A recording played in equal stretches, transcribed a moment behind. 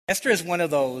Esther is one of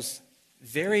those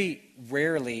very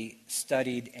rarely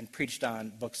studied and preached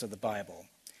on books of the Bible.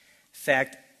 In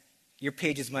fact, your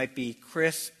pages might be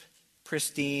crisp,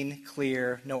 pristine,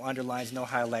 clear, no underlines, no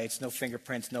highlights, no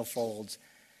fingerprints, no folds.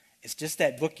 It's just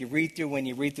that book you read through when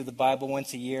you read through the Bible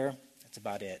once a year. That's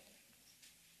about it.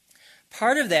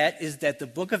 Part of that is that the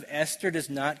book of Esther does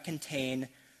not contain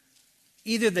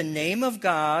either the name of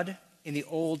God in the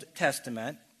Old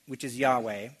Testament, which is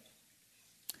Yahweh,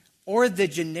 or the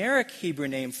generic Hebrew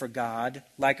name for God,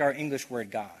 like our English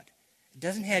word God. It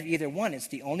doesn't have either one. It's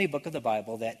the only book of the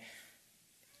Bible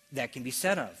that can be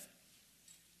said of.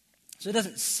 So it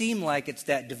doesn't seem like it's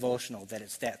that devotional, that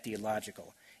it's that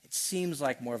theological. It seems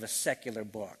like more of a secular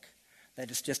book, that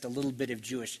it's just a little bit of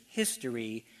Jewish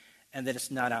history and that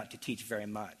it's not out to teach very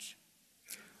much.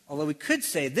 Although we could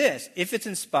say this, if it's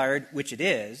inspired, which it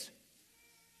is,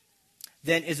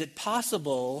 then is it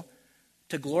possible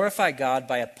to glorify God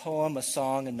by a poem, a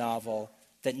song, a novel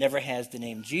that never has the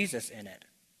name Jesus in it?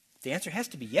 The answer has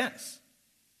to be yes.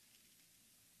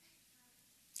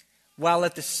 While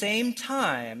at the same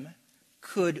time,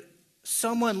 could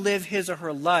someone live his or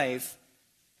her life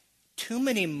too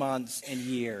many months and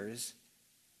years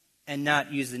and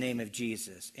not use the name of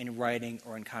Jesus in writing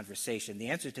or in conversation? The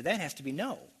answer to that has to be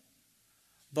no.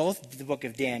 Both the book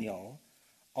of Daniel,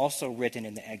 also written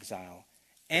in the exile,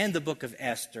 and the book of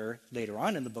Esther, later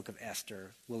on in the book of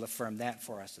Esther, will affirm that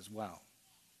for us as well.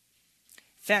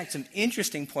 In fact, some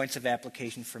interesting points of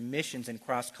application for missions and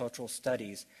cross-cultural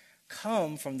studies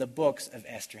come from the books of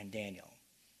Esther and Daniel.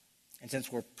 And since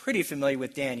we're pretty familiar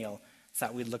with Daniel, I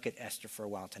thought we'd look at Esther for a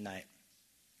while tonight.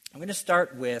 I'm going to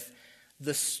start with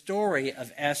the story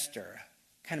of Esther,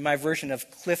 kind of my version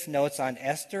of Cliff Notes on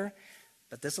Esther,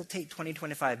 but this will take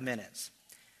 25 minutes.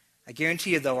 I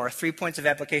guarantee you, though, our 3 points of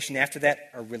application after that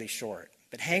are really short.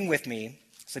 But hang with me.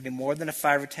 This will be more than a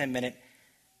 5 or 10 minute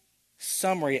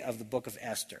summary of the book of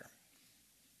Esther.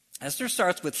 Esther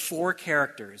starts with 4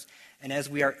 characters, and as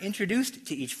we are introduced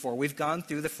to each 4, we've gone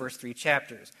through the first 3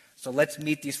 chapters. So let's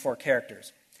meet these 4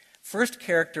 characters. First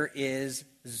character is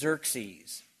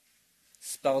Xerxes,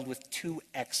 spelled with 2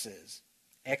 X's,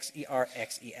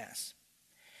 Xerxes.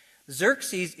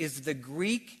 Xerxes is the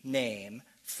Greek name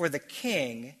for the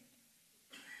king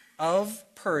of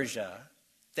Persia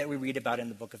that we read about in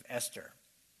the book of Esther.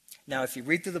 Now, if you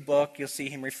read through the book, you'll see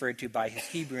him referred to by his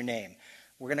Hebrew name.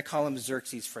 We're going to call him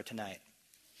Xerxes for tonight.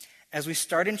 As we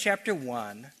start in chapter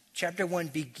 1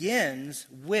 begins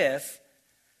with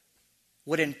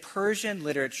what in Persian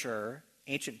literature,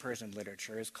 ancient Persian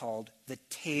literature, is called the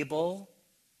table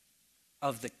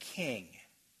of the king,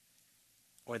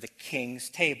 or the king's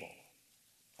table,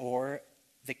 or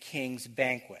the king's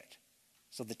banquet.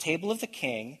 So the table of the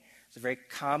king is a very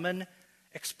common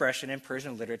expression in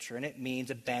Persian literature, and it means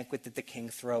a banquet that the king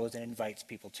throws and invites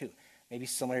people to. Maybe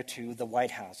similar to the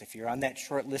White House. If you're on that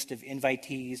short list of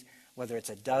invitees, whether it's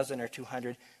a dozen or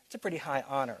 200, it's a pretty high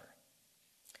honor.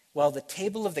 Well, the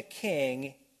table of the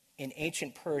king in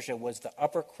ancient Persia was the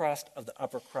upper crust of the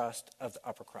upper crust of the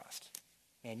upper crust.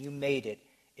 And you made it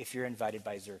if you're invited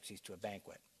by Xerxes to a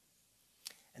banquet.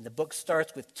 And the book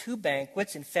starts with 2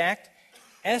 banquets. In fact,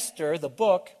 Esther, the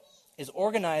book, is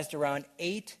organized around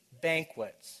 8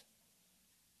 banquets.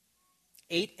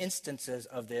 8 instances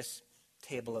of this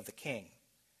table of the king.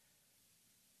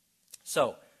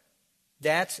 So,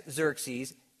 that's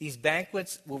Xerxes. These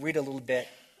banquets, we'll read a little bit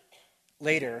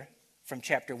later from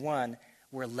chapter 1,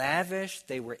 were lavish,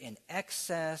 they were in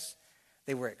excess,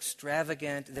 they were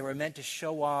extravagant, they were meant to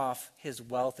show off his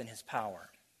wealth and his power.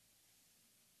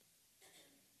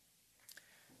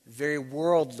 Very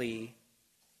worldly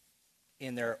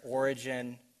in their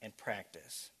origin and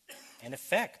practice and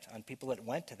effect on people that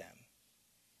went to them.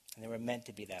 And they were meant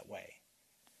to be that way.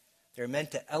 They were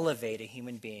meant to elevate a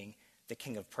human being, the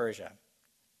king of Persia.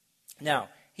 Now,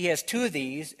 he has 2 of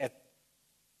these at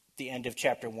the end of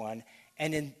chapter 1.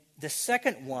 And in the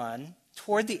second one,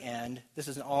 toward the end, this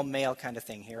is an all-male kind of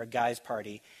thing here, a guy's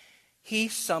party, he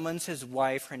summons his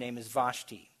wife. Her name is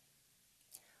Vashti.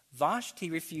 Vashti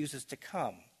refuses to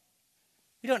come.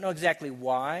 We don't know exactly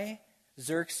why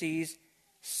Xerxes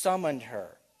summoned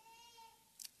her.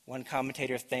 One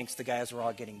commentator thinks the guys were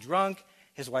all getting drunk.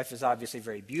 His wife is obviously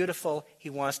very beautiful. He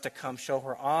wants to come show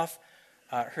her off,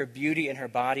 her beauty and her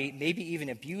body, maybe even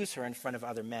abuse her in front of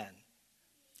other men.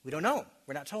 We don't know.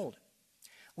 We're not told.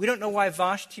 We don't know why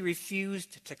Vashti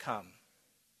refused to come.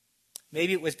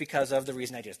 Maybe it was because of the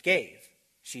reason I just gave.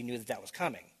 She knew that that was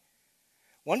coming.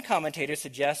 One commentator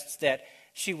suggests that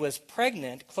she was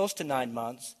pregnant, close to 9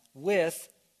 months, with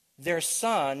their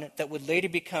son that would later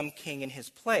become king in his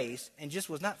place, and just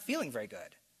was not feeling very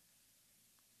good.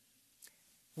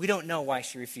 We don't know why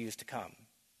she refused to come.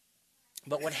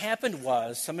 But what happened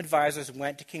was some advisors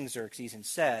went to King Xerxes and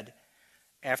said,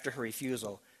 after her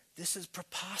refusal, "This is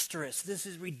preposterous. This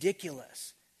is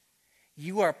ridiculous.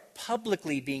 You are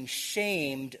publicly being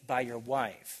shamed by your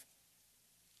wife.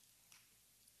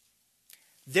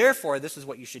 Therefore, this is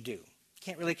what you should do. You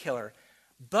can't really kill her,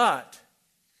 but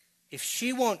if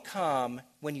she won't come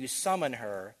when you summon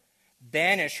her,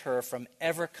 banish her from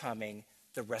ever coming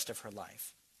the rest of her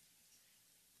life."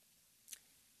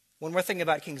 One more thing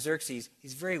about King Xerxes,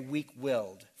 he's very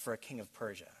weak-willed for a king of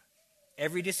Persia.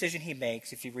 Every decision he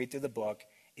makes, if you read through the book,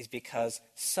 is because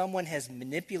someone has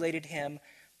manipulated him,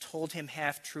 told him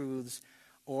half-truths,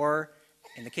 or,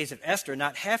 in the case of Esther,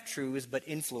 not half-truths, but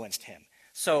influenced him.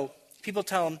 So people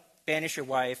tell him, banish your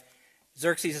wife.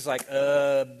 Xerxes is like,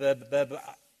 okay,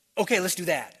 let's do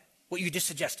that. What you just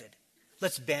suggested.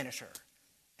 Let's banish her.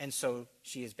 And so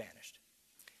she is banished.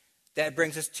 That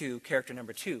brings us to character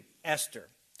number 2, Esther,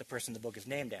 the person the book is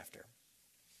named after.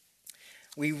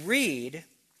 We read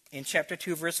in chapter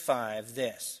 2, verse 5,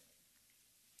 this.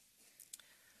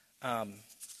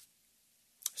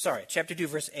 Chapter 2,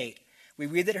 verse 8. We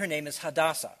read that her name is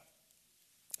Hadassah.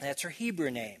 That's her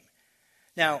Hebrew name.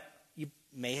 Now, you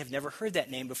may have never heard that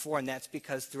name before, and that's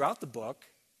because throughout the book,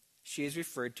 she is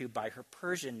referred to by her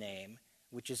Persian name,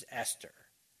 which is Esther.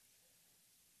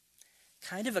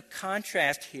 Kind of a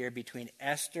contrast here between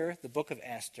Esther, the book of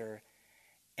Esther,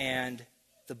 and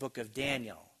the book of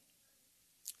Daniel.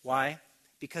 Why?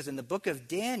 Because in the book of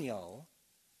Daniel,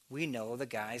 we know the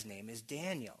guy's name is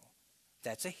Daniel.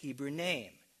 That's a Hebrew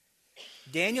name.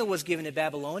 Daniel was given a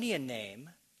Babylonian name,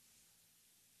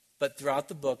 but throughout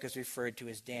the book is referred to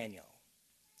as Daniel.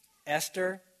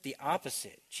 Esther, the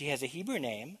opposite. She has a Hebrew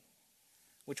name,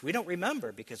 which we don't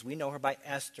remember because we know her by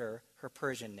Esther, her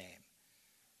Persian name.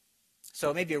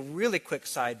 So maybe a really quick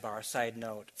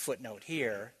footnote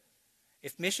here.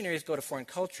 If missionaries go to foreign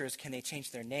cultures, can they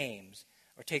change their names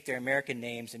or take their American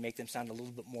names and make them sound a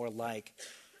little bit more like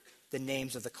the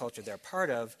names of the culture they're part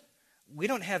of? We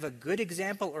don't have a good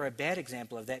example or a bad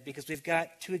example of that because we've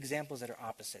got 2 examples that are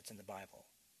opposites in the Bible.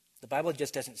 The Bible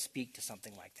just doesn't speak to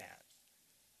something like that,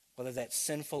 whether that's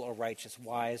sinful or righteous,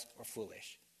 wise or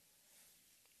foolish.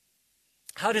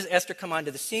 How does Esther come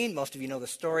onto the scene? Most of you know the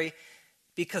story.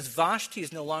 Because Vashti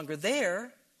is no longer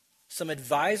there, some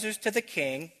advisors to the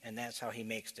king, and that's how he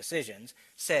makes decisions,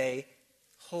 say,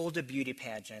 hold a beauty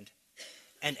pageant,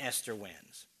 and Esther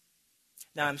wins.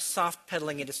 Now, I'm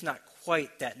soft-pedaling it. It's not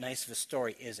quite that nice of a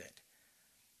story, is it?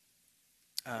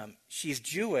 She's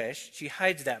Jewish. She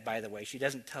hides that, by the way. She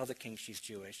doesn't tell the king she's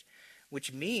Jewish,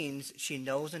 which means she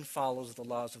knows and follows the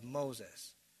laws of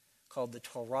Moses, called the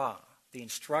Torah, the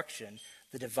instruction,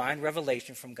 the divine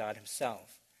revelation from God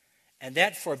himself. And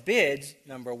that forbids,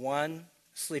 number 1,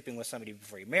 sleeping with somebody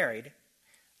before you're married.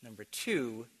 Number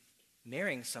 2,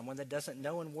 marrying someone that doesn't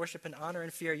know and worship and honor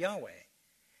and fear Yahweh.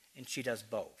 And she does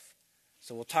both.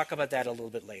 So we'll talk about that a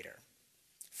little bit later.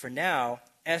 For now,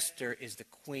 Esther is the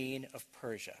queen of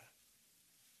Persia.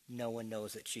 No one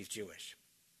knows that she's Jewish.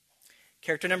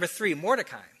 Character number 3,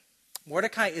 Mordecai.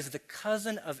 Mordecai is the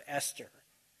cousin of Esther.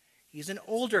 He's an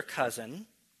older cousin,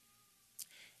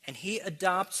 and he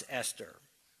adopts Esther.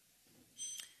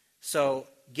 So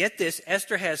get this,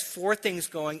 Esther has 4 things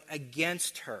going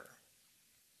against her.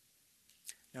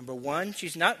 Number 1,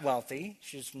 she's not wealthy.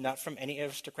 She's not from any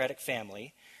aristocratic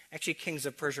family. Actually, kings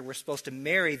of Persia were supposed to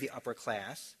marry the upper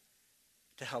class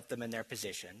to help them in their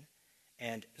position.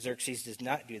 And Xerxes does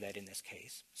not do that in this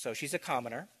case. So she's a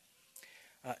commoner.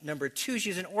 Number 2,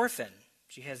 she's an orphan.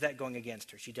 She has that going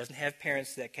against her. She doesn't have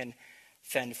parents that can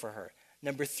fend for her.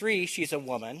 Number 3, she's a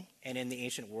woman. And in the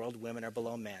ancient world, women are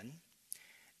below men.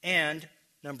 And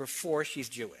number 4, she's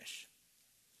Jewish,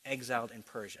 exiled in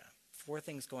Persia. 4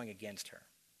 things going against her.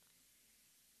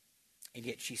 And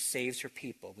yet she saves her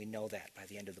people. We know that by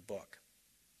the end of the book.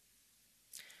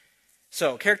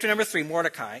 So, character number 3,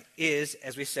 Mordecai, is,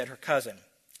 as we said, her cousin.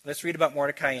 Let's read about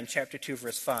Mordecai in chapter 2,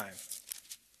 verse 5.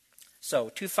 So,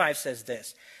 2:5 says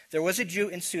this. There was a Jew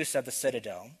in Susa, the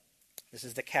citadel, this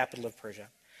is the capital of Persia,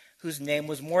 whose name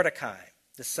was Mordecai,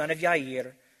 the son of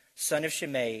Yair, son of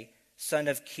Shimei, son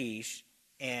of Kish,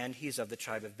 and he's of the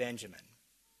tribe of Benjamin.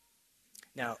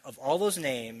 Now, of all those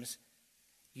names,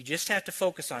 you just have to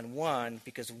focus on one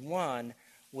because one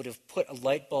would have put a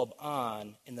light bulb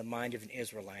on in the mind of an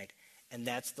Israelite, and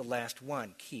that's the last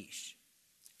one, Kish,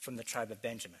 from the tribe of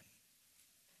Benjamin.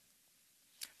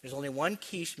 There's only one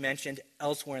Kish mentioned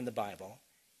elsewhere in the Bible.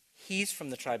 He's from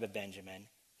the tribe of Benjamin.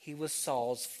 He was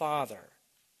Saul's father.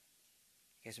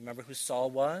 You guys remember who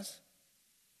Saul was?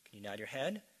 Can you nod your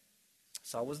head?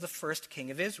 Saul was the first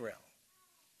king of Israel.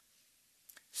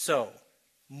 So,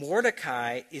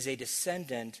 Mordecai is a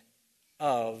descendant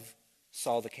of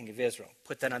Saul, the king of Israel.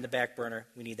 Put that on the back burner.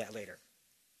 We need that later.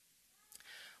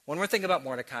 One more thing about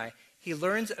Mordecai. He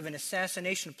learns of an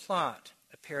assassination plot,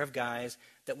 a pair of guys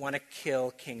that want to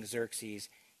kill King Xerxes.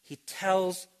 He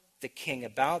tells the king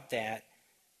about that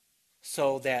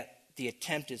so that the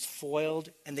attempt is foiled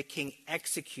and the king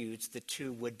executes the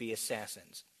two would-be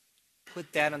assassins.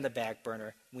 Put that on the back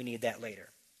burner. We need that later.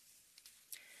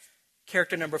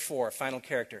 Character number 4, final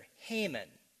character, Haman,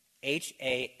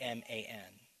 Haman.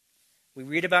 We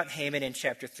read about Haman in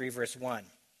chapter 3, verse 1.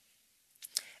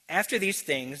 After these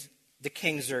things, the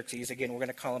king Xerxes, again, we're going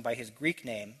to call him by his Greek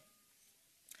name,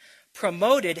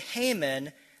 promoted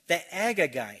Haman the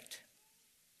Agagite.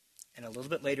 And a little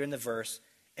bit later in the verse,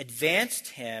 advanced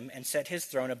him and set his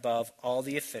throne above all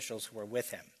the officials who were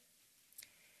with him.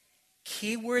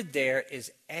 Key word there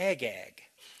is Agag,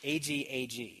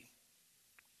 A-G-A-G.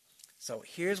 So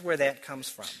here's where that comes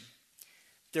from.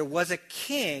 There was a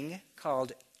king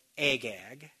called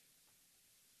Agag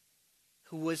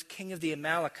who was king of the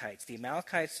Amalekites. The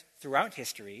Amalekites, throughout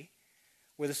history,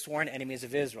 were the sworn enemies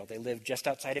of Israel. They lived just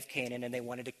outside of Canaan, and they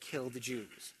wanted to kill the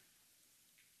Jews.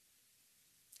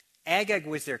 Agag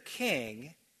was their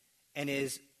king and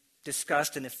is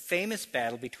discussed in a famous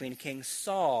battle between King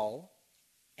Saul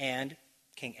and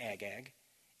King Agag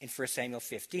in 1 Samuel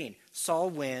 15.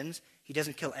 Saul wins. He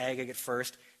doesn't kill Agag at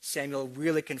first. Samuel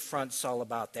really confronts Saul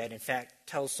about that. In fact,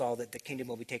 tells Saul that the kingdom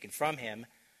will be taken from him.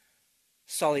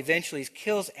 Saul eventually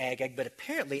kills Agag, but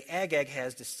apparently Agag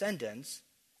has descendants,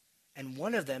 and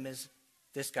one of them is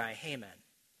this guy, Haman.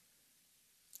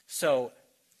 So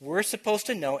we're supposed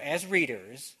to know as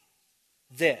readers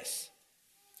this.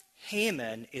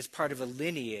 Haman is part of a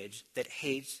lineage that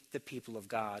hates the people of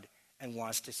God and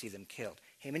wants to see them killed.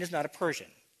 Haman is not a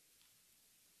Persian.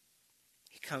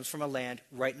 He comes from a land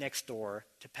right next door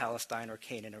to Palestine or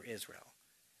Canaan or Israel.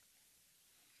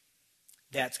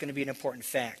 That's going to be an important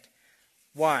fact.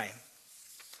 Why?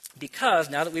 Because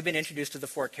now that we've been introduced to the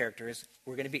 4 characters,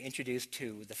 we're going to be introduced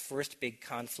to the first big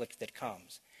conflict that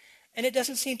comes. And it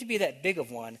doesn't seem to be that big of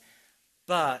one,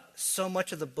 but so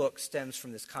much of the book stems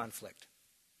from this conflict.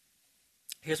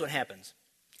 Here's what happens.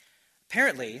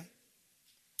 Apparently,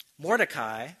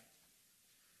 Mordecai,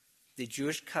 the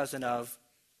Jewish cousin of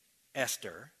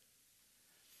Esther,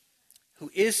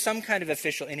 who is some kind of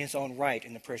official in his own right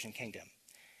in the Persian kingdom,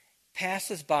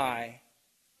 passes by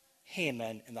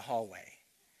Haman in the hallway,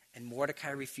 and Mordecai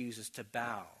refuses to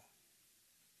bow.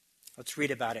 Let's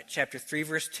read about it. Chapter 3,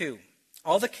 verse 2.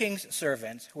 All the king's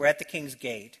servants who were at the king's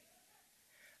gate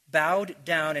bowed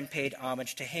down and paid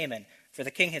homage to Haman, for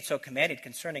the king had so commanded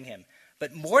concerning him.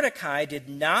 But Mordecai did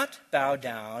not bow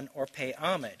down or pay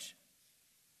homage.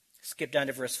 Skip down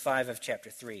to verse 5 of chapter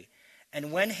 3.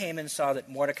 And when Haman saw that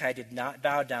Mordecai did not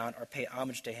bow down or pay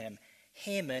homage to him,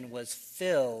 Haman was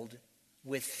filled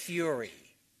with fury,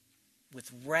 with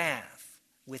wrath,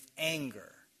 with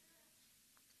anger.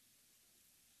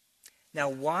 Now,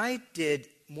 why did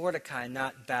Mordecai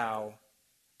not bow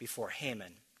before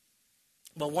Haman?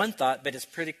 Well, one thought, but it's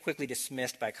pretty quickly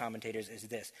dismissed by commentators, is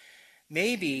this.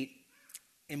 Maybe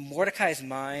in Mordecai's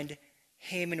mind,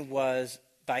 Haman was,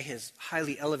 by his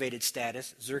highly elevated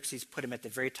status, Xerxes put him at the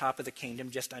very top of the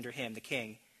kingdom, just under him, the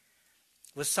king,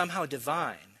 was somehow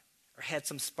divine or had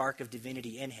some spark of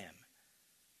divinity in him.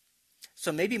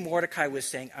 So maybe Mordecai was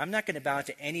saying, I'm not going to bow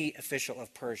to any official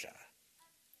of Persia.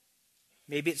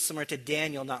 Maybe it's similar to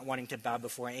Daniel not wanting to bow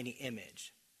before any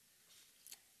image.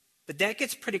 But that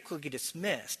gets pretty quickly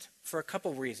dismissed for a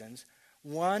couple reasons.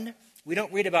 One, we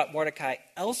don't read about Mordecai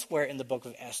elsewhere in the book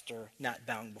of Esther not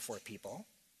bowing before people,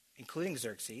 including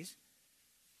Xerxes.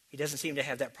 He doesn't seem to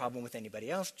have that problem with anybody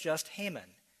else, just Haman.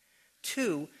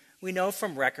 Two, we know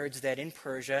from records that in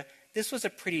Persia, this was a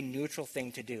pretty neutral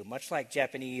thing to do, much like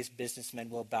Japanese businessmen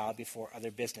will bow before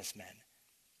other businessmen.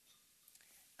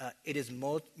 It is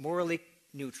morally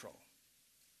neutral.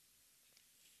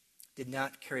 Did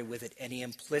not carry with it any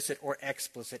implicit or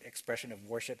explicit expression of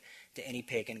worship to any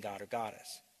pagan god or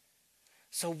goddess.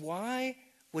 So why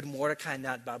would Mordecai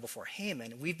not bow before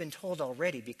Haman? We've been told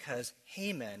already, because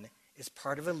Haman is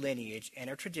part of a lineage and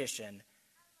a tradition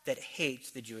that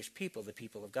hates the Jewish people, the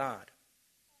people of God.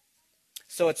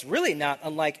 So it's really not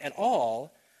unlike at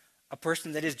all a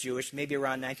person that is Jewish, maybe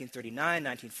around 1939,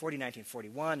 1940,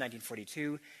 1941,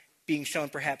 1942, being shown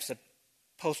perhaps a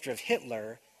poster of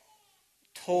Hitler,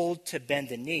 told to bend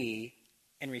the knee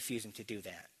and refusing to do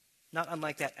that. Not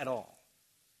unlike that at all.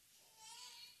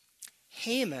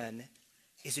 Haman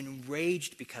is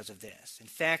enraged because of this. In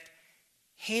fact,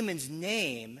 Haman's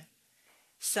name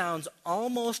sounds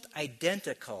almost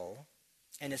identical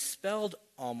and is spelled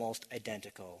almost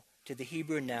identical to the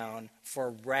Hebrew noun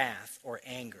for wrath or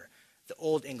anger, the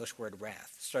Old English word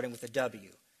wrath, starting with a W,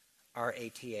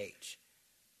 R-A-T-H.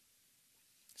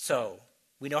 So,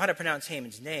 we know how to pronounce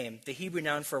Haman's name. The Hebrew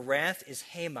noun for wrath is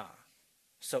Hama.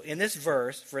 So in this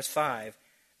verse, verse 5,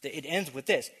 it ends with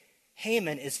this.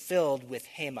 Haman is filled with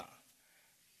Hama.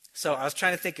 So I was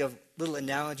trying to think of little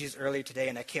analogies earlier today,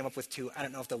 and I came up with two. I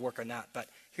don't know if they'll work or not, but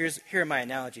here are my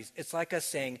analogies. It's like us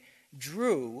saying,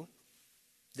 Drew,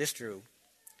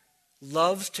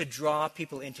 loves to draw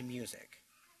people into music.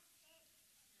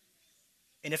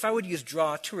 And if I would use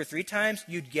draw 2 or 3 times,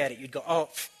 you'd get it. You'd go, oh,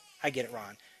 I get it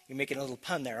wrong. You're making a little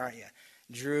pun there, aren't you?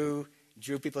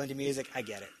 Drew people into music, I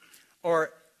get it.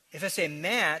 Or if I say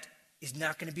Matt is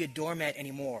not going to be a doormat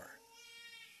anymore.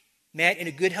 Matt, in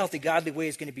a good, healthy, godly way,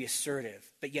 is going to be assertive,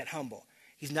 but yet humble.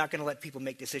 He's not going to let people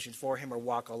make decisions for him or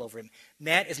walk all over him.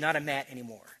 Matt is not a Matt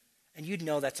anymore. And you'd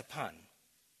know that's a pun.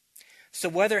 So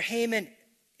whether Haman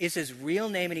is his real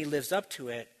name and he lives up to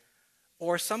it,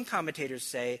 or some commentators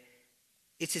say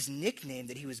it's his nickname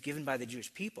that he was given by the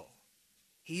Jewish people.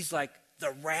 He's like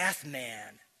the wrath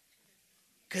man.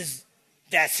 Because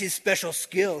that's his special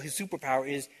skill. His superpower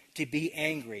is to be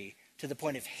angry to the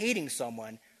point of hating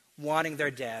someone, wanting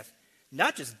their death.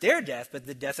 Not just their death, but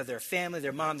the death of their family,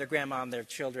 their mom, their grandmom, their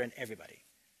children, everybody.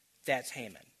 That's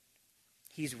Haman.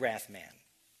 He's wrath man.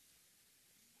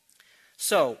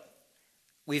 So,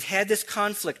 we've had this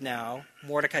conflict now.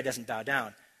 Mordecai doesn't bow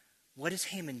down. What does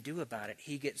Haman do about it?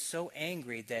 He gets so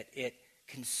angry that it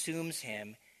consumes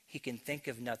him. He can think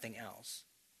of nothing else.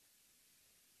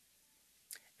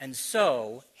 And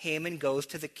so, Haman goes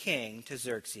to the king, to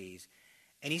Xerxes,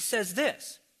 and he says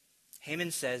this.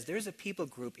 Haman says, there's a people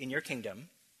group in your kingdom.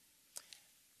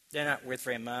 They're not worth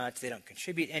very much. They don't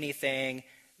contribute anything.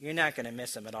 You're not going to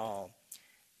miss them at all.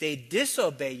 They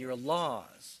disobey your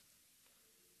laws.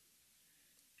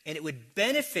 And it would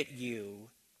benefit you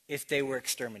if they were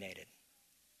exterminated.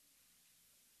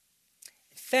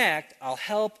 In fact, I'll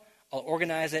help. I'll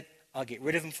organize it. I'll get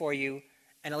rid of them for you.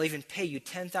 And I'll even pay you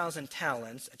 10,000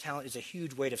 talents. A talent is a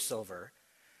huge weight of silver.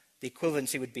 The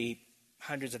equivalency would be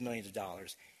hundreds of millions of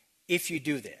dollars. If you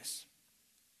do this.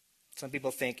 Some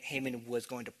people think Haman was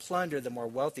going to plunder the more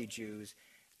wealthy Jews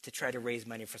to try to raise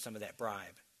money for some of that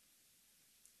bribe.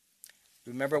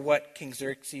 Remember what King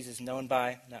Xerxes is known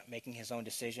by? Not making his own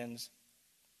decisions.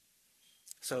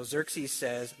 So Xerxes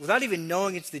says, without even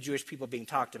knowing it's the Jewish people being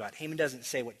talked about, Haman doesn't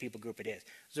say what people group it is.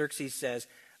 Xerxes says,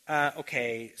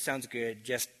 okay, sounds good,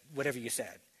 just whatever you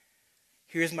said.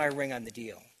 Here's my ring on the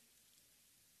deal.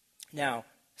 Now,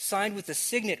 signed with the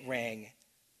signet ring,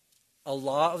 a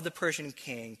law of the Persian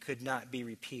king could not be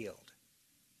repealed.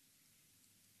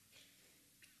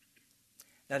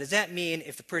 Now, does that mean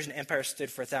if the Persian Empire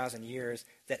stood for 1,000 years,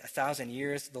 that 1,000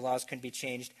 years the laws couldn't be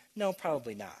changed? No,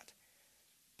 probably not.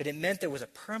 But it meant there was a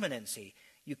permanency.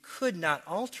 You could not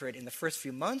alter it in the first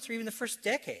few months or even the first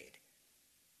decade.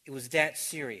 It was that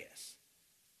serious.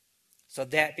 So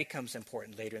that becomes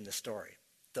important later in the story.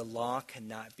 The law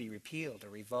cannot be repealed or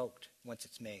revoked once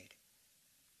it's made.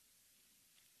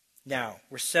 Now,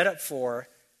 we're set up for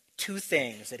 2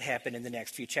 things that happen in the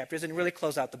next few chapters and really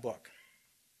close out the book.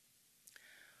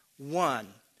 1,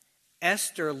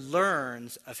 Esther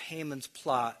learns of Haman's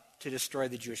plot to destroy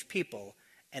the Jewish people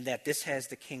and that this has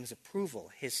the king's approval,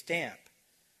 his stamp,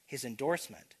 his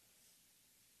endorsement.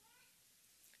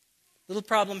 Little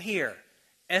problem here.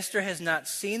 Esther has not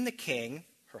seen the king,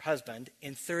 her husband,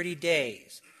 in 30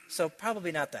 days. So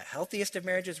probably not the healthiest of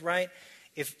marriages, right?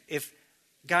 If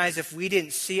we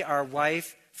didn't see our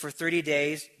wife for 30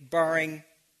 days, barring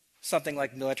something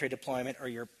like military deployment or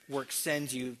your work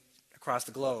sends you across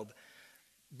the globe,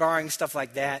 barring stuff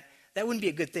like that, that wouldn't be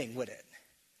a good thing, would it?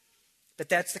 But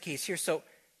that's the case here. So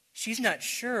she's not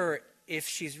sure if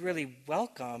she's really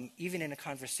welcome, even in a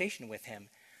conversation with him.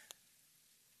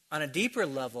 On a deeper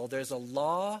level, there's a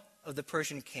law of the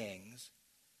Persian kings,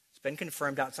 it's been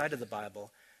confirmed outside of the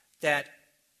Bible, that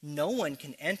no one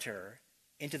can enter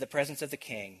into the presence of the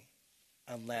king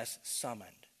unless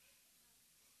summoned.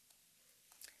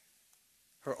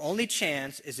 Her only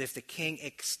chance is if the king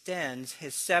extends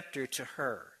his scepter to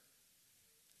her.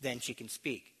 Then she can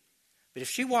speak. But if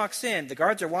she walks in, the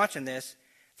guards are watching this,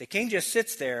 the king just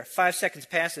sits there, 5 seconds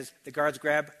passes, the guards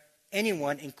grab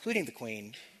anyone, including the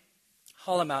queen,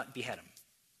 haul him out and behead him.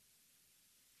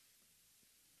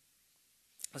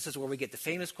 This is where we get the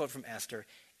famous quote from Esther,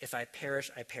 "If I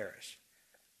perish, I perish.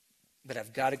 But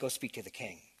I've got to go speak to the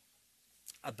king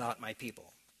about my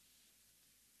people."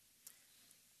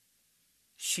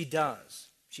 She does.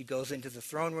 She goes into the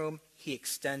throne room. He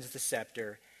extends the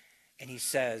scepter, and he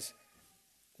says,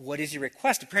 "What is your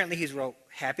request?" Apparently he's real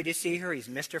happy to see her. He's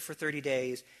missed her for 30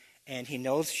 days. And he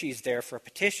knows she's there for a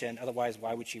petition. Otherwise,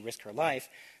 why would she risk her life?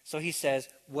 So he says,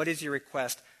 what is your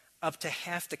request? Up to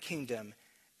half the kingdom,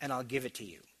 and I'll give it to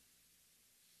you.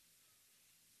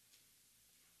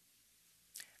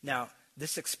 Now,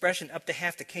 this expression, up to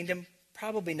half the kingdom,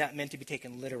 probably not meant to be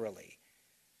taken literally.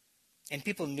 And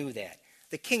people knew that.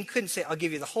 The king couldn't say, I'll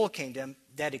give you the whole kingdom.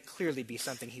 That'd clearly be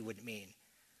something he wouldn't mean.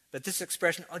 But this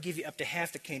expression, I'll give you up to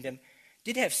half the kingdom,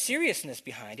 did have seriousness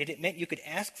behind it. It meant you could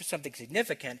ask for something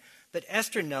significant, but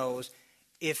Esther knows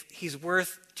if he's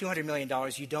worth $200 million,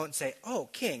 you don't say, oh,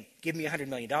 king, give me $100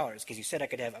 million because you said I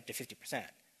could have up to 50%.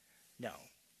 No.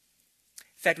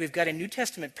 In fact, we've got a New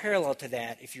Testament parallel to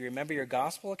that. If you remember your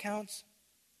gospel accounts,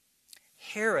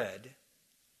 Herod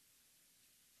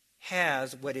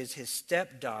has what is his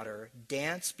stepdaughter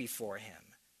dance before him.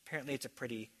 Apparently it's a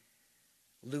pretty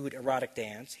lewd, erotic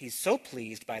dance. He's so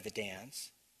pleased by the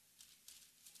dance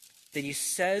that he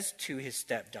says to his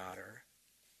stepdaughter,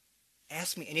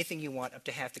 ask me anything you want up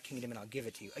to half the kingdom and I'll give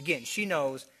it to you. Again, she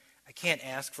knows I can't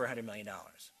ask for $100 million,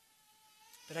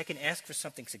 but I can ask for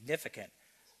something significant.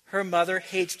 Her mother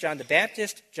hates John the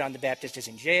Baptist. John the Baptist is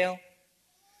in jail.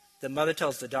 The mother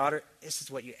tells the daughter, this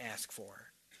is what you ask for.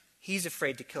 He's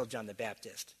afraid to kill John the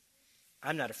Baptist.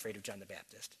 I'm not afraid of John the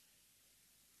Baptist.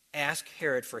 Ask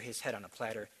Herod for his head on a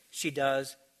platter. She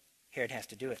does. Herod has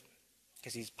to do it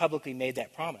because he's publicly made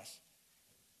that promise.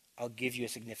 I'll give you a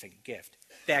significant gift.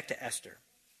 Back to Esther.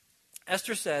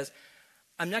 Esther says,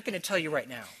 I'm not going to tell you right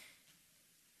now.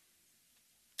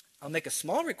 I'll make a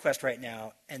small request right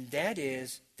now, and that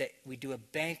is that we do a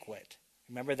banquet.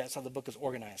 Remember, that's how the book is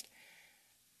organized.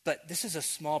 But this is a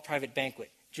small private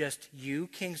banquet. Just you,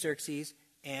 King Xerxes,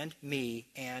 and me,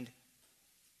 and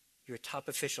your top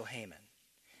official Haman.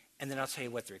 And then I'll tell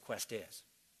you what the request is.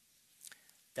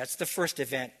 That's the first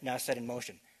event now set in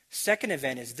motion. Second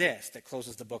event is this that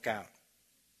closes the book out.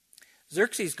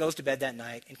 Xerxes goes to bed that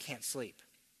night and can't sleep.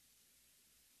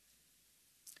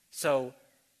 So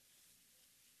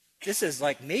this is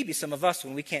like maybe some of us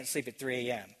when we can't sleep at 3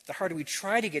 a.m. The harder we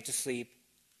try to get to sleep,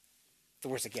 the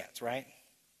worse it gets, right?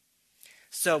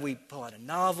 So we pull out a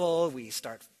novel, we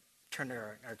start turning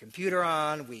our computer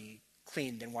on, we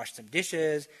clean and wash some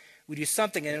dishes, we do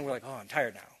something, and then we're like, oh, I'm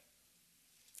tired now.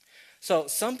 So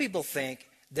some people think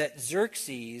that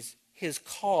Xerxes, his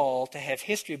call to have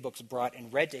history books brought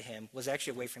and read to him was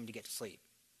actually a way for him to get to sleep.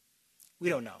 We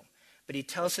don't know. But he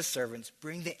tells his servants,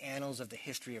 bring the annals of the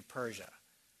history of Persia.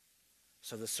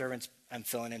 So the servants, I'm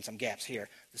filling in some gaps here.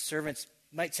 The servants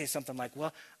might say something like,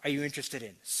 well, are you interested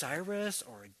in Cyrus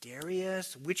or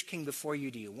Darius? Which king before you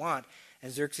do you want?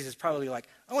 And Xerxes is probably like,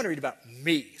 I want to read about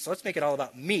me. So let's make it all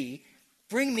about me.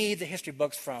 Bring me the history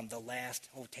books from the last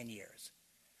 10 years.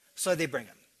 So they bring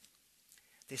them.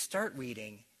 They start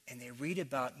reading, and they read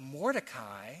about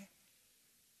Mordecai,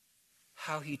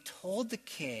 how he told the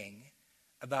king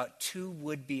about 2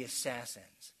 would-be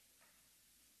assassins.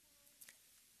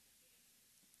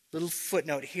 Little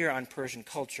footnote here on Persian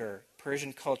culture.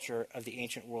 Persian culture of the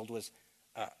ancient world was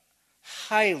a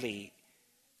highly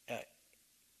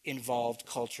involved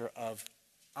culture of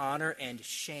honor and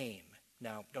shame.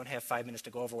 Now, don't have 5 minutes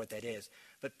to go over what that is.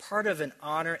 But part of an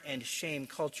honor and shame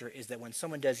culture is that when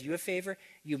someone does you a favor,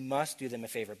 you must do them a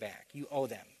favor back. You owe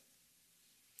them.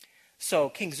 So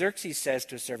King Xerxes says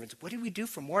to his servants, what did we do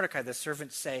for Mordecai? The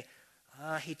servants say,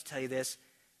 I hate to tell you this,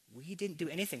 we didn't do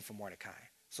anything for Mordecai.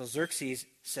 So Xerxes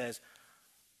says,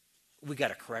 we got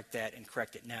to correct that and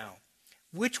correct it now.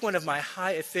 Which one of my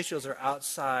high officials are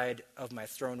outside of my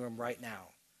throne room right now?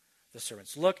 The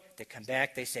servants look, they come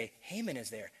back, they say, Haman is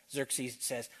there. Xerxes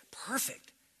says,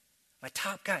 perfect. My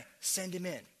top guy, send him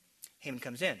in. Haman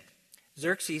comes in.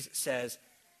 Xerxes says,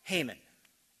 Haman,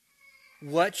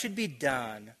 what should be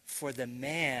done for the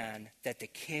man that the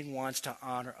king wants to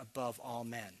honor above all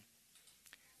men?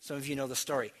 Some of you know the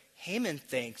story. Haman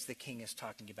thinks the king is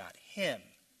talking about him.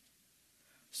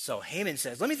 So Haman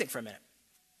says, let me think for a minute.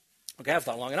 Okay, I've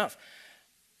thought long enough.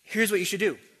 Here's what you should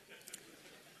do.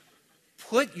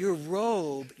 Put your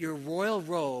robe, your royal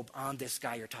robe, on this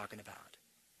guy you're talking about.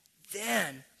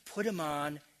 Then put him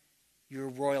on your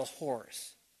royal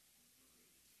horse.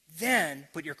 Then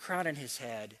put your crown on his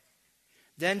head.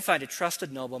 Then find a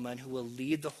trusted nobleman who will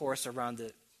lead the horse around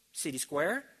the city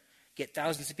square. Get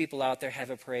thousands of people out there, have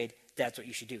a parade. That's what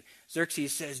you should do.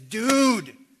 Xerxes says,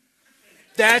 dude,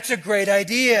 that's a great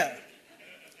idea.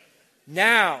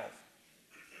 Now,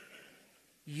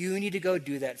 you need to go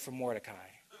do that for Mordecai.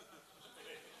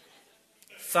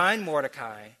 Find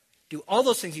Mordecai, do all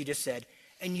those things you just said,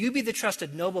 and you be the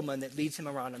trusted nobleman that leads him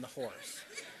around on the horse.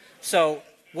 So,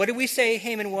 what did we say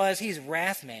Haman was? He's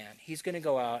wrath man. He's going to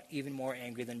go out even more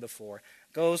angry than before.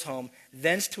 goes home,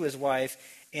 vents to his wife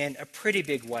in a pretty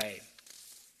big way.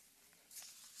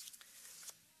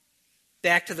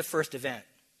 Back to the first event.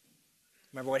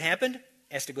 Remember what happened?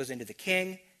 Esther goes into the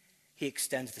king. He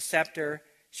extends the scepter.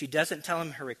 She doesn't tell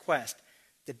him her request.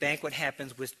 The banquet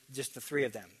happens with just the three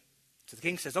of them. So the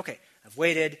king says, okay, I've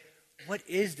waited. What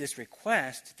is this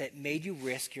request that made you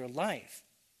risk your life?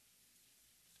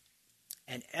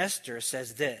 And Esther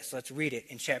says this. Let's read it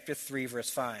in chapter 3, verse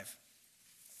 5.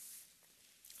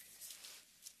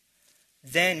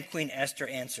 Then Queen Esther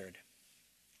answered,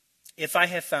 if I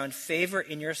have found favor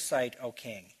in your sight, O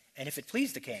king, and if it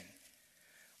please the king,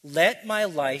 let my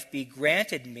life be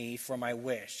granted me for my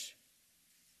wish,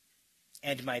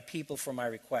 and my people for my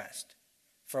request.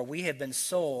 For we have been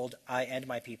sold, I and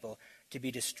my people, to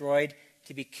be destroyed,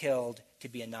 to be killed, to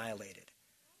be annihilated.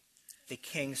 The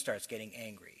king starts getting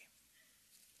angry.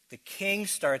 The king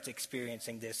starts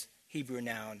experiencing this Hebrew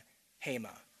noun,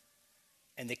 hema.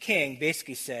 And the king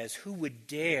basically says, who would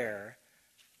dare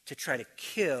to try to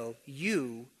kill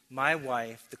you, my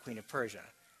wife, the queen of Persia?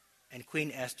 And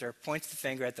Queen Esther points the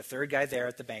finger at the third guy there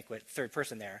at the banquet, third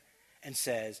person there, and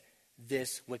says,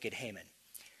 this wicked Haman.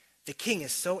 The king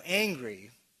is so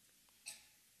angry.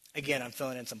 Again, I'm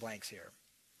filling in some blanks here.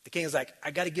 The king is like,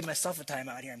 I got to give myself a time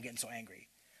out here. I'm getting so angry.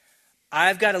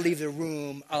 I've got to leave the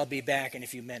room. I'll be back in a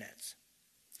few minutes.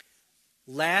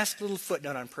 Last little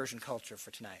footnote on Persian culture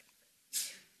for tonight.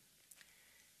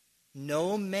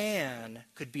 No man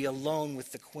could be alone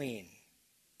with the queen.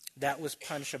 That was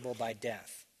punishable by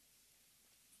death.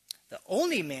 The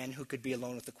only man who could be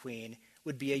alone with the queen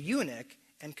would be a eunuch,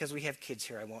 and because we have kids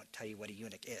here, I won't tell you what a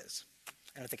eunuch is.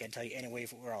 I don't think I'd tell you anyway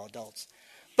if we're all adults.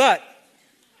 But,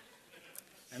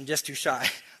 I'm just too shy.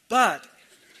 But,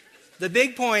 the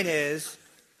big point is,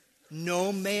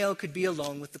 no male could be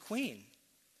alone with the queen.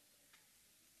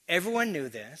 Everyone knew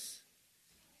this.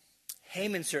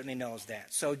 Haman certainly knows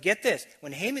that. So get this.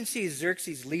 When Haman sees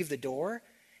Xerxes leave the door,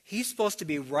 he's supposed to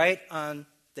be right on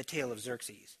the tail of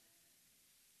Xerxes.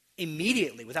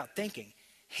 Immediately, without thinking,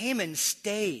 Haman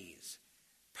stays.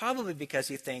 Probably because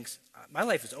he thinks, my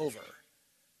life is over.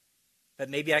 But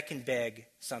maybe I can beg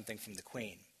something from the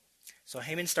queen. So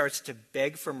Haman starts to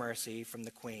beg for mercy from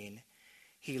the queen.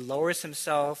 He lowers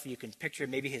himself. You can picture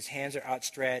maybe his hands are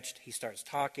outstretched. He starts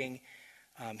talking.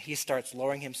 He starts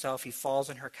lowering himself. He falls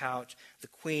on her couch. The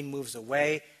queen moves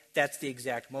away. That's the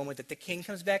exact moment that the king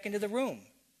comes back into the room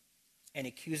and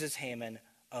accuses Haman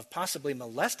of possibly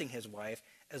molesting his wife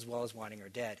as well as wanting her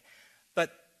dead.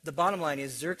 But the bottom line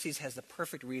is Xerxes has the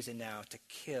perfect reason now to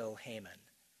kill Haman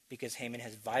because Haman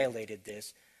has violated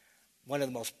this, one of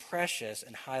the most precious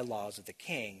and high laws of the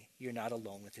king. You're not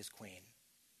alone with his queen.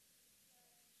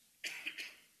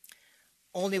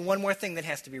 Only one more thing that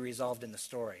has to be resolved in the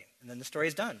story, and then the story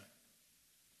is done.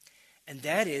 And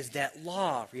that is that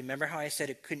law. Remember how I said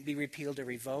it couldn't be repealed or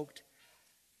revoked?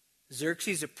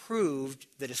 Xerxes approved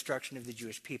the destruction of the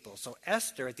Jewish people. So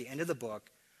Esther, at the end of the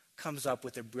book, comes up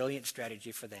with a brilliant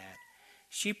strategy for that.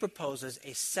 She proposes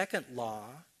a second law,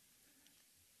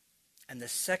 and the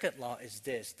second law is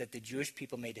this, that the Jewish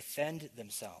people may defend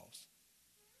themselves.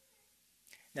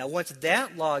 Now, once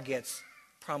that law gets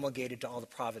promulgated to all the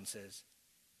provinces,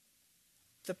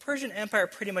 the Persian Empire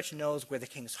pretty much knows where the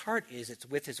king's heart is. It's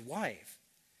with his wife.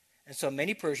 And so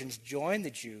many Persians join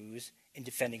the Jews in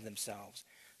defending themselves.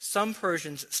 Some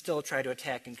Persians still try to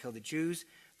attack and kill the Jews.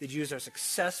 The Jews are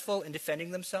successful in defending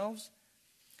themselves.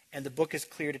 And the book is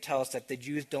clear to tell us that the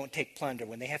Jews don't take plunder.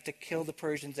 When they have to kill the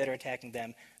Persians that are attacking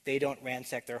them, they don't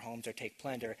ransack their homes or take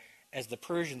plunder, as the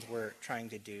Persians were trying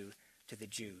to do to the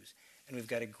Jews. And we've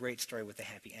got a great story with a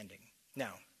happy ending.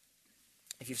 Now,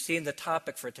 if you've seen the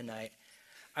topic for tonight,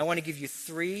 I want to give you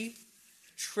 3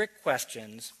 trick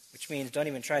questions, which means don't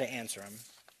even try to answer them,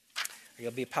 or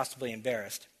you'll be possibly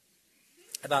embarrassed,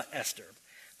 about Esther.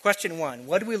 Question 1,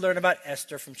 what do we learn about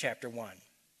Esther from chapter 1?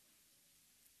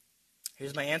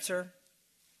 Here's my answer,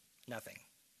 nothing.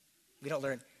 We don't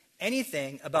learn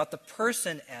anything about the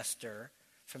person Esther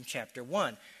from chapter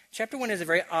 1. Chapter 1 is a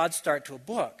very odd start to a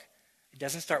book. It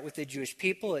doesn't start with the Jewish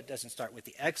people. It doesn't start with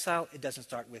the exile. It doesn't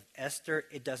start with Esther.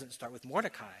 It doesn't start with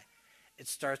Mordecai. It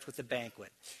starts with the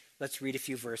banquet. Let's read a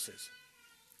few verses.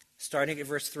 Starting at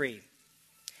verse 3.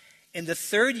 In the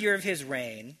 3rd year of his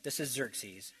reign, this is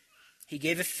Xerxes, he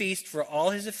gave a feast for all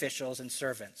his officials and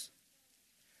servants.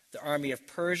 The army of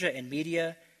Persia and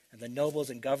Media and the nobles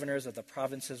and governors of the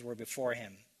provinces were before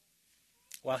him,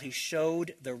 while he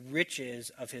showed the riches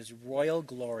of his royal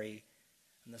glory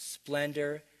and the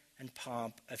splendor and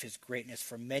pomp of his greatness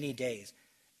for many days,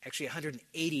 actually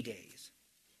 180 days.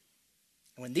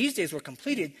 When these days were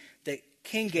completed, the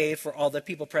king gave for all the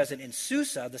people present in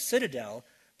Susa, the citadel,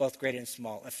 both great and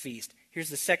small, a feast. Here's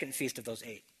the second feast of those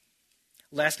 8,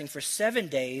 lasting for 7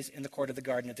 days in the court of the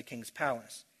garden of the king's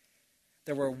palace.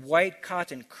 There were white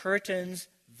cotton curtains,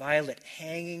 violet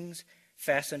hangings,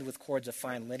 fastened with cords of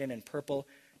fine linen and purple,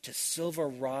 to silver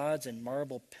rods and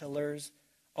marble pillars,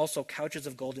 also couches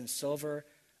of gold and silver,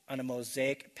 on a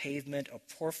mosaic pavement of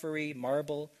porphyry,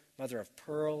 marble, mother of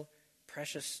pearl,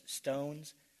 precious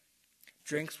stones.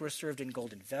 Drinks were served in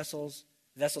golden vessels,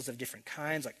 vessels of different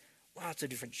kinds, like lots of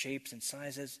different shapes and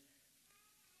sizes.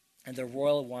 And the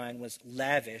royal wine was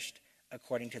lavished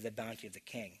according to the bounty of the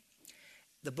king.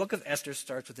 The book of Esther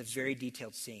starts with a very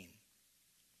detailed scene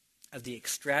of the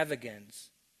extravagance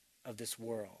of this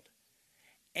world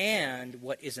and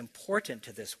what is important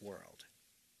to this world.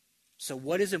 So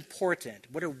what is important?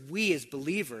 What are we as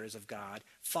believers of God,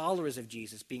 followers of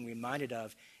Jesus, being reminded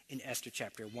of in Esther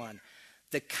chapter 1?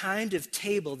 The kind of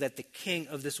table that the king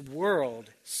of this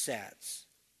world sets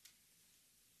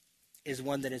is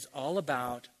one that is all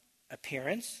about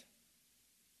appearance,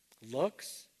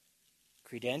 looks,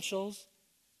 credentials,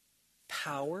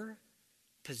 power,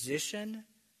 position,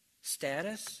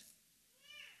 status,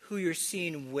 who you're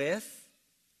seen with,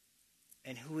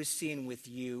 and who is seen with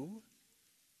you.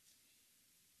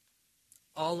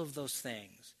 All of those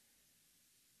things.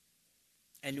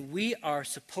 And we are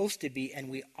supposed to be, and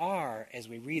we are, as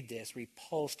we read this,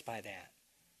 repulsed by that.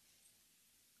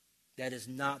 That is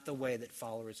not the way that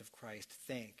followers of Christ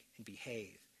think and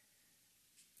behave.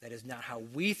 That is not how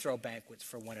we throw banquets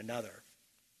for one another.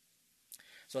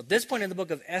 So at this point in the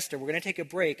book of Esther, we're going to take a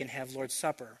break and have Lord's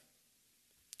Supper.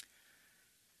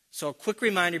 So a quick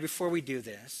reminder before we do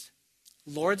this.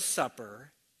 Lord's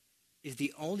Supper is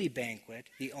the only banquet,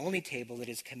 the only table that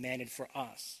is commanded for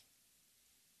us.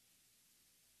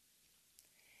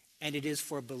 And it is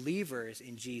for believers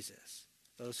in Jesus,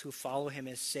 those who follow him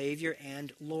as Savior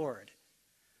and Lord.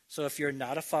 So if you're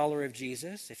not a follower of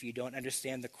Jesus, if you don't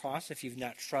understand the cross, if you've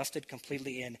not trusted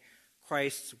completely in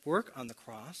Christ's work on the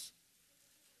cross,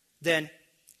 then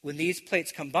when these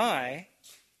plates come by,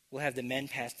 we'll have the men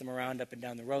pass them around up and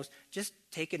down the rows. Just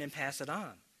take it and pass it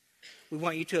on. We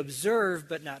want you to observe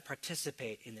but not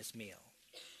participate in this meal.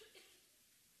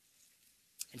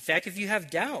 In fact, if you have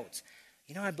doubts,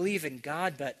 I believe in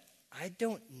God, but I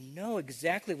don't know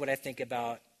exactly what I think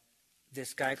about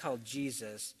this guy called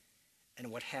Jesus and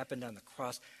what happened on the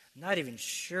cross. I'm not even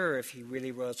sure if he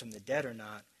really rose from the dead or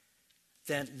not.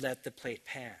 Then let the plate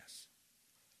pass.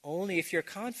 Only if you're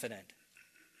confident.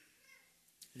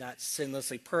 Not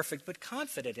sinlessly perfect, but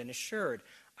confident and assured.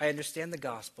 I understand the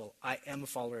gospel. I am a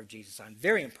follower of Jesus. I'm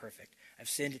very imperfect. I've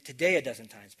sinned today a dozen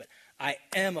times, but I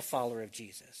am a follower of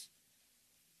Jesus.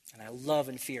 And I love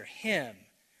and fear him,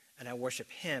 and I worship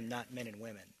him, not men and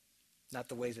women, not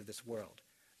the ways of this world.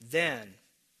 Then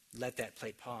let that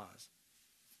plate pause.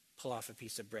 Pull off a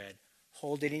piece of bread.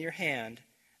 Hold it in your hand,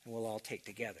 and we'll all take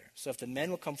together. So if the men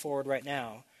will come forward right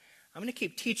now, I'm going to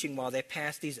keep teaching while they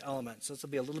pass these elements. So this will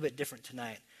be a little bit different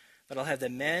tonight. But I'll have the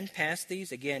men pass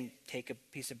these. Again, take a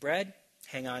piece of bread,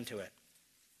 hang on to it.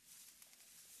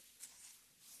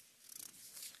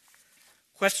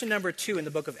 Question number 2 in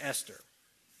the book of Esther.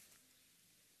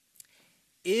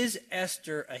 Is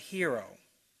Esther a hero?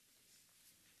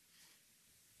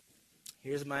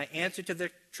 Here's my answer to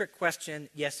the trick question,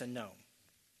 yes and no.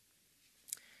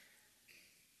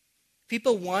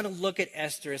 People want to look at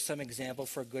Esther as some example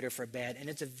for good or for bad, and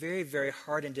it's a very, very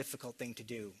hard and difficult thing to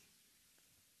do.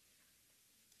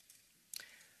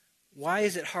 Why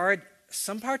is it hard?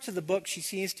 Some parts of the book, she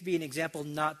seems to be an example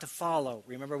not to follow.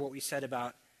 Remember what we said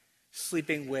about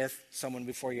sleeping with someone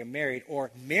before you're married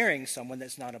or marrying someone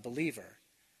that's not a believer.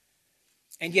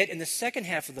 And yet in the second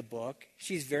half of the book,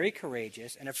 she's very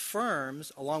courageous and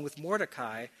affirms, along with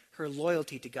Mordecai, her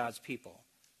loyalty to God's people,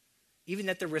 even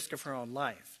at the risk of her own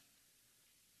life.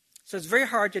 So it's very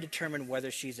hard to determine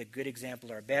whether she's a good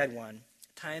example or a bad one.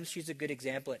 At times she's a good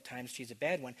example, at times she's a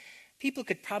bad one. People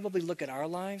could probably look at our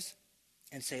lives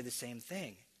and say the same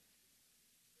thing.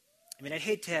 I'd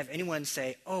hate to have anyone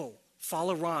say, oh,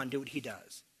 follow Ron, do what he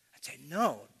does. I'd say,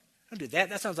 no, don't do that.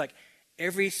 That sounds like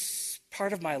every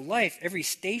part of my life, every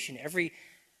station, every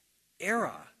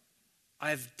era,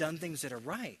 I've done things that are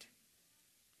right.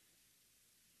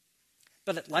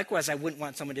 But likewise, I wouldn't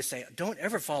want someone to say, don't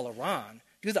ever follow Ron.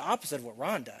 Do the opposite of what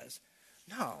Ron does.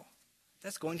 No,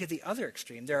 that's going to the other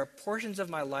extreme. There are portions of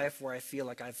my life where I feel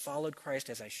like I've followed Christ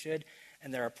as I should,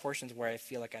 and there are portions where I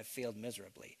feel like I've failed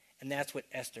miserably. And that's what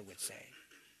Esther would say.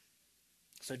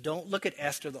 So don't look at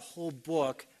Esther, the whole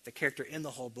book, the character in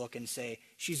the whole book, and say,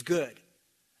 she's good.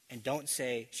 And don't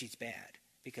say she's bad,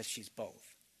 because she's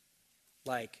both,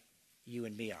 like you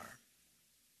and me are.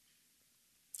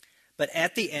 But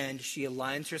at the end, she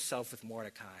aligns herself with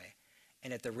Mordecai,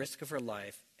 and at the risk of her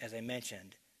life, as I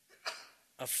mentioned,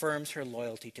 affirms her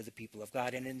loyalty to the people of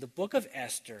God. And in the book of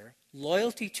Esther,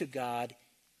 loyalty to God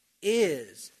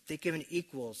is, think of an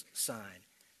equals sign.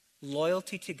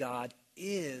 Loyalty to God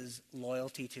is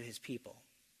loyalty to his people.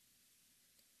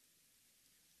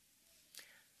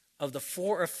 Of the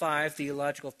 4 or 5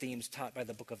 theological themes taught by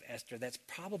the book of Esther, that's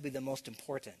probably the most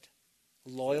important.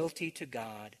 Loyalty to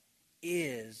God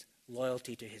is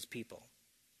loyalty to his people.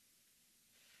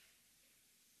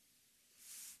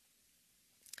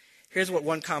 Here's what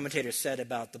one commentator said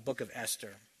about the book of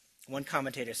Esther. One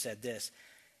commentator said this: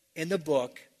 in the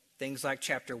book, things like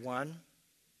chapter 1,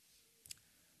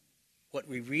 what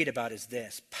we read about is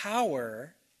this: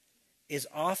 power is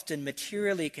often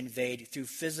materially conveyed through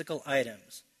physical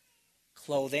items.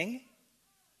 Clothing,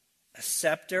 a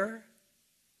scepter,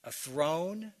 a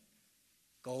throne,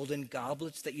 golden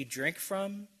goblets that you drink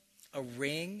from, a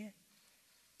ring,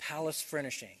 palace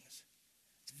furnishings.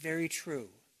 It's very true.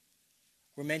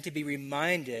 We're meant to be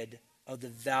reminded of the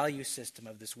value system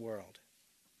of this world.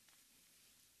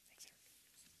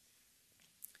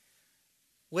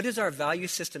 What is our value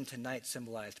system tonight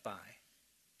symbolized by?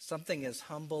 Something as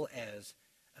humble as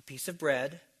a piece of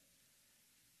bread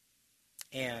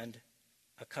and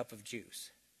a cup of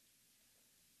juice.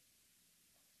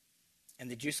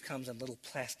 And the juice comes in little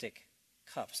plastic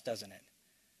cups, doesn't it?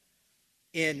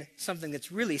 In something that's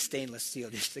really stainless steel,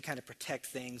 just to kind of protect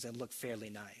things and look fairly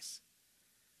nice.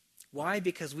 Why?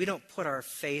 Because we don't put our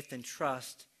faith and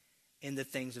trust in the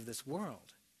things of this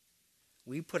world.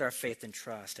 We put our faith and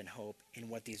trust and hope in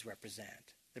what these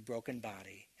represent: the broken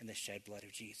body and the shed blood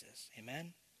of Jesus.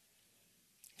 Amen?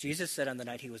 Jesus said on the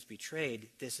night he was betrayed,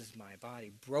 "This is my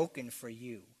body, broken for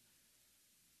you.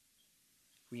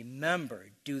 Remember,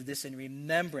 do this in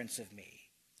remembrance of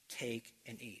me. Take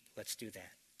and eat." Let's do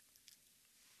that.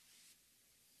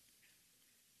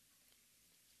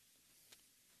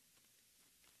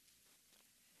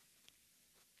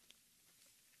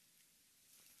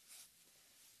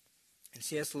 In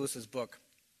C.S. Lewis's book,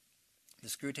 The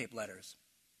Screwtape Letters,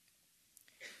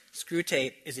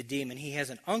 Screwtape is a demon. He has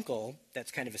an uncle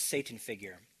that's kind of a Satan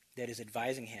figure that is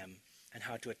advising him on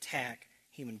how to attack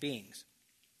human beings,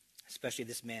 especially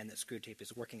this man that Screwtape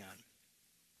is working on.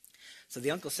 So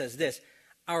the uncle says this: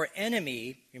 our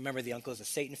enemy, remember the uncle is a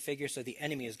Satan figure, so the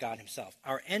enemy is God himself.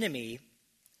 Our enemy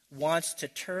wants to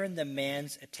turn the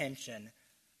man's attention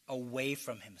away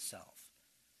from himself.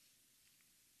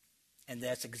 And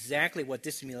that's exactly what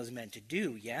this meal is meant to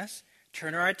do, yes?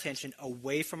 Turn our attention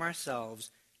away from ourselves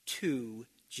to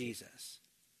Jesus.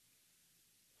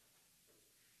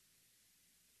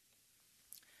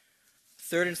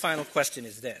 Third and final question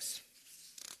is this: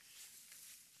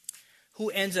 who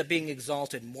ends up being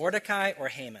exalted, Mordecai or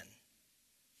Haman?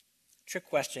 Trick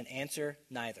question. Answer: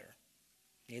 neither.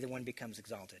 Neither one becomes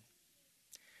exalted.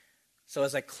 So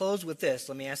as I close with this,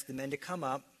 let me ask the men to come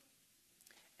up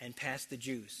and pass the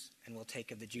juice, and we'll take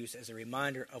of the juice as a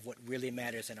reminder of what really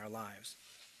matters in our lives.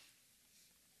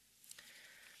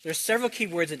 There are several key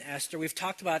words in Esther. We've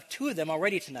talked about 2 of them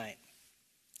already tonight.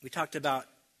 We talked about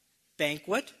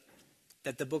banquet,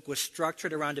 that the book was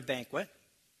structured around a banquet.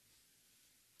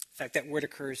 In fact, that word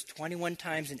occurs 21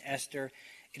 times in Esther.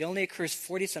 It only occurs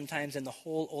 40 sometimes in the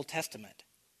whole Old Testament.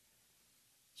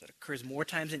 So it occurs more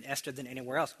times in Esther than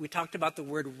anywhere else. We talked about the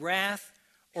word wrath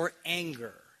or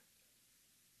anger.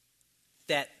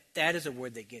 That is a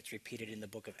word that gets repeated in the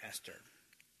book of Esther.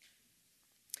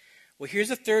 Well, here's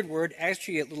a third word,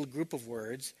 actually a little group of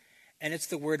words, and it's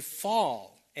the word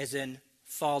fall, as in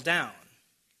fall down.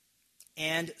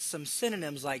 And some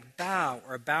synonyms like bow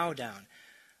or bow down.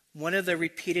 One of the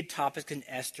repeated topics in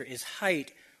Esther is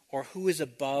height, or who is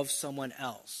above someone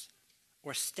else,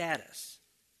 or status.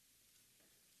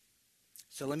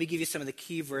 So let me give you some of the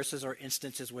key verses or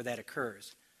instances where that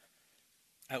occurs.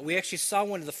 We actually saw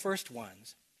one of the first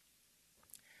ones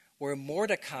where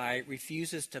Mordecai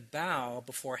refuses to bow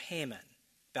before Haman.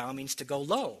 Bow means to go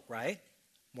low, right?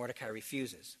 Mordecai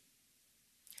refuses.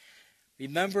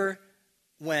 Remember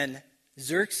when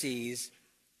Xerxes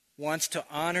wants to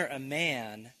honor a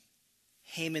man,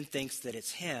 Haman thinks that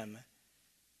it's him.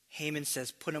 Haman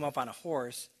says, put him up on a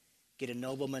horse, get a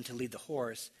nobleman to lead the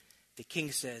horse. The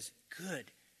king says, good,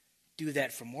 do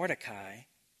that for Mordecai.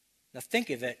 Now think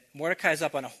of it. Mordecai's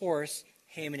up on a horse.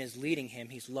 Haman is leading him.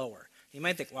 He's lower. You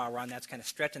might think, wow, Ron, that's kind of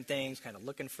stretching things, kind of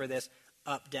looking for this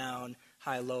up, down,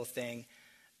 high, low thing.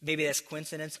 Maybe that's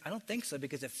coincidence. I don't think so,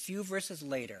 because a few verses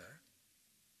later,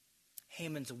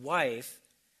 Haman's wife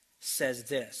says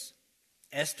this.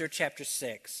 Esther chapter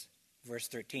 6, verse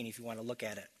 13, if you want to look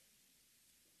at it.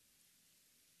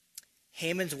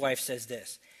 Haman's wife says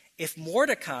this, "If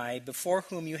Mordecai, before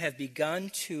whom you have begun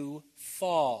to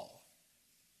fall,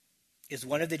 is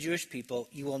one of the Jewish people,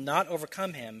 you will not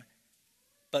overcome him,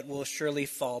 but will surely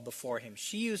fall before him."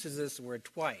 She uses this word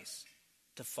twice,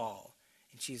 to fall.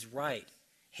 And she's right.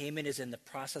 Haman is in the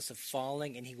process of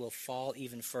falling, and he will fall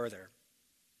even further.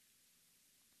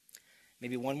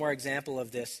 Maybe one more example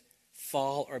of this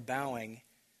fall or bowing.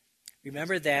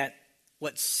 Remember that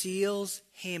what seals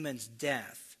Haman's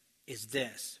death is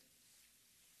this.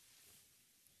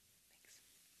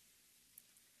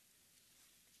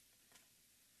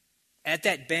 At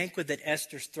that banquet that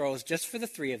Esther throws just for the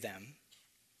three of them,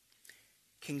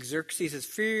 King Xerxes is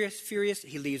furious.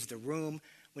 He leaves the room.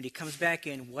 When he comes back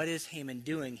in, what is Haman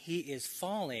doing? He is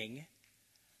falling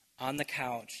on the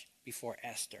couch before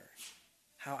Esther.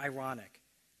 How ironic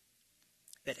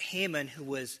that Haman, who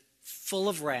was full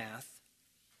of wrath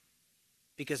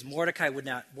because Mordecai,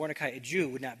 a Jew,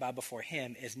 would not bow before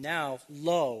him, is now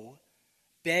low,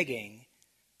 begging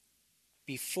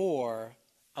before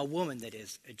a woman that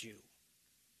is a Jew.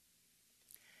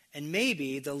 And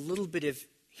maybe the little bit of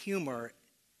humor,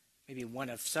 maybe one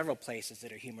of several places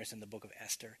that are humorous in the book of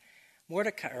Esther,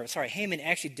 Haman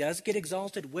actually does get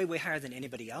exalted way, way higher than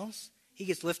anybody else. He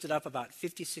gets lifted up about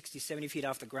 50, 60, 70 feet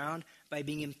off the ground by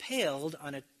being impaled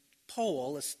on a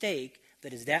pole, a stake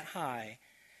that is that high,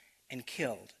 and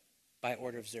killed by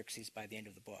order of Xerxes by the end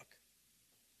of the book.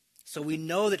 So we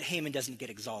know that Haman doesn't get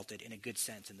exalted in a good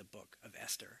sense in the book of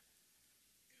Esther.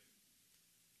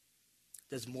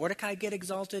 Does Mordecai get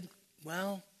exalted?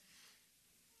 Well,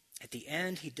 at the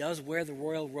end, he does wear the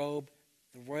royal robe,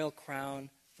 the royal crown,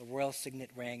 the royal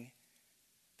signet ring,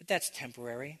 but that's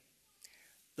temporary.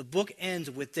 The book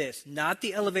ends with this, not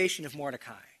the elevation of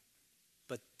Mordecai,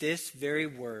 but this very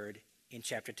word in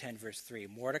chapter 10, verse 3.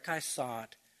 Mordecai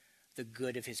sought the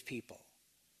good of his people.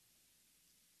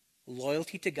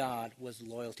 Loyalty to God was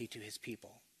loyalty to his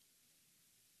people.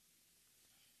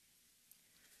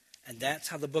 And that's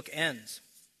how the book ends.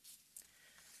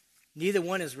 Neither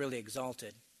one is really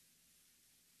exalted.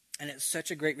 And it's such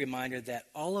a great reminder that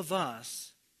all of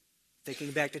us,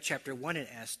 thinking back to chapter 1 in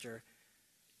Esther,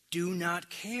 do not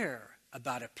care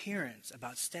about appearance,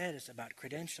 about status, about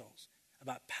credentials,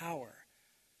 about power,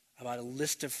 about a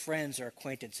list of friends or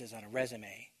acquaintances on a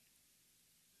resume.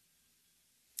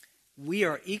 We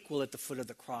are equal at the foot of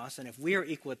the cross, and if we are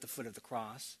equal at the foot of the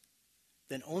cross,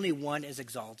 then only one is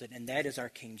exalted, and that is our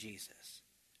King Jesus.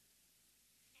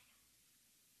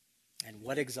 And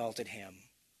what exalted him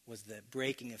was the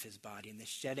breaking of his body and the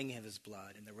shedding of his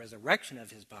blood and the resurrection of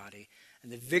his body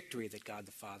and the victory that God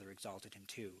the Father exalted him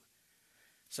to.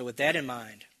 So with that in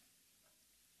mind,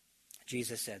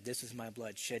 Jesus said, "This is my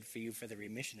blood shed for you for the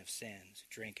remission of sins.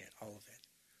 Drink it, all of it."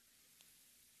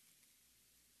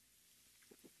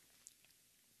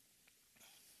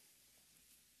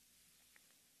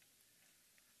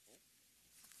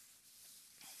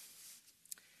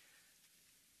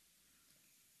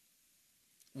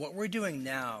 What we're doing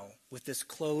now with this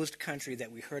closed country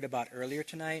that we heard about earlier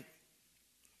tonight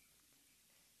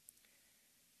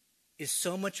is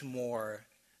so much more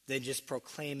than just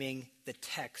proclaiming the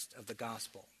text of the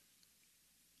gospel.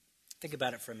 Think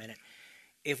about it for a minute.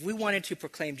 If we wanted to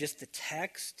proclaim just the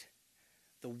text,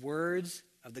 the words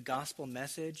of the gospel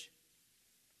message,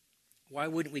 why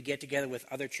wouldn't we get together with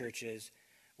other churches,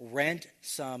 rent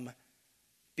some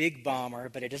big bomber,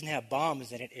 but it doesn't have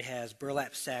bombs in it. It has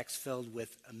burlap sacks filled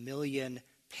with 1 million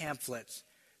pamphlets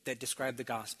that describe the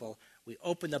gospel. We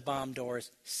open the bomb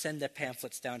doors, send the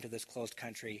pamphlets down to this closed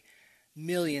country.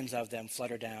 Millions of them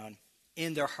flutter down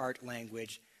in their heart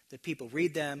language. The people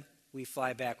read them. We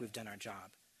fly back. We've done our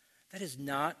job. That is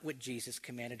not what Jesus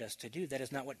commanded us to do. That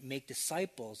is not what Make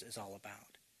Disciples is all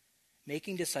about.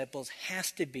 Making disciples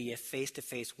has to be a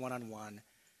face-to-face, one-on-one,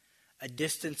 a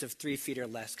distance of 3 feet or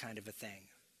less kind of a thing.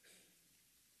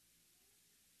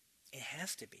 It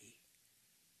has to be.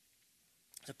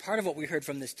 So part of what we heard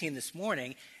from this team this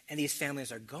morning, and these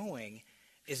families are going,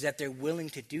 is that they're willing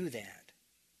to do that.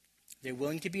 They're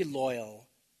willing to be loyal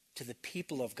to the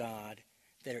people of God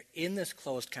that are in this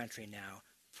closed country now,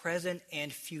 present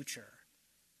and future.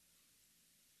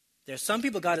 There's some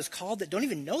people God has called that don't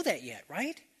even know that yet,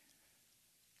 right?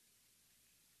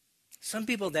 Some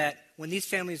people that, when these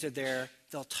families are there,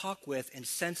 they'll talk with and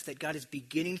sense that God is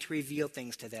beginning to reveal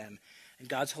things to them, and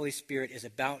God's Holy Spirit is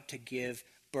about to give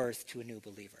birth to a new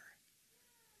believer.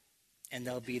 And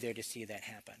they'll be there to see that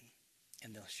happen.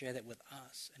 And they'll share that with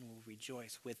us, and we'll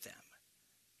rejoice with them.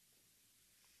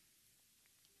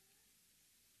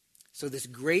 So this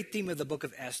great theme of the book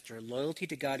of Esther, loyalty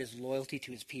to God is loyalty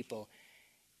to his people,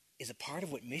 is a part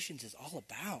of what missions is all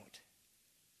about.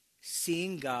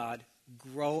 Seeing God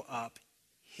grow up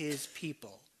his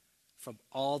people from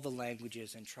all the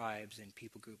languages and tribes and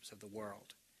people groups of the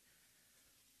world.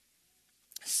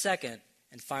 Second,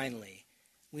 and finally,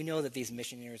 we know that these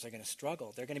missionaries are going to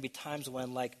struggle. There are going to be times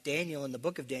when, like Daniel in the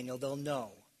book of Daniel, they'll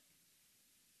know.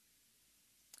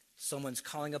 Someone's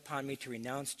calling upon me to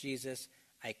renounce Jesus.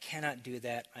 I cannot do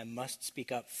that. I must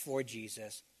speak up for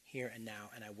Jesus here and now,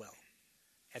 and I will,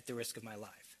 at the risk of my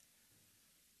life.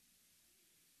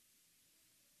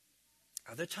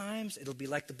 Other times, it'll be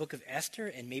like the book of Esther,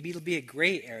 and maybe it'll be a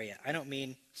gray area. I don't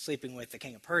mean sleeping with the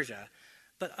king of Persia,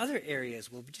 but other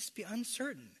areas will just be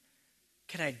uncertain.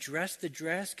 Can I dress the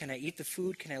dress? Can I eat the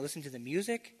food? Can I listen to the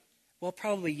music? Well,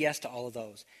 probably yes to all of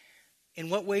those. In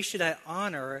what way should I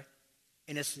honor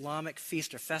an Islamic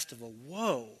feast or festival?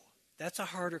 Whoa, that's a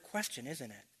harder question,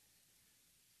 isn't it?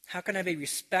 How can I be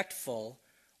respectful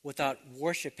without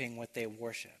worshiping what they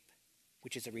worship,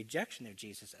 which is a rejection of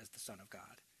Jesus as the Son of God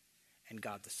and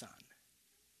God the Son?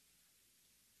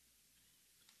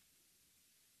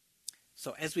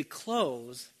 So as we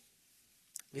close,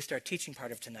 at least our teaching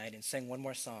part of tonight, and sing one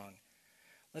more song,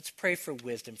 let's pray for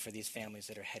wisdom for these families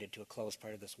that are headed to a closed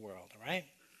part of this world, all right?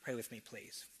 Pray with me,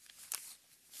 please.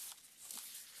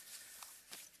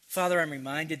 Father, I'm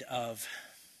reminded of,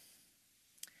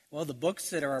 the books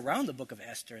that are around the book of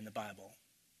Esther in the Bible,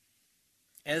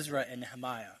 Ezra and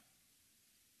Nehemiah.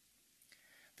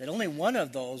 That only one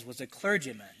of those was a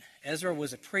clergyman. Ezra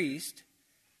was a priest.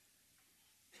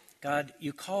 God,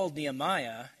 you called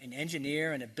Nehemiah an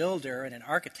engineer and a builder and an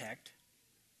architect.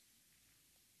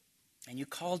 And you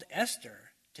called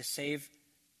Esther to save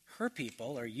her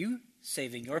people, or you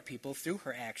saving your people through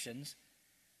her actions.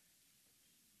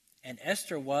 And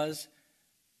Esther was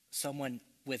someone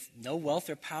with no wealth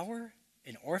or power,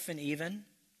 an orphan even,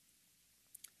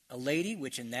 a lady,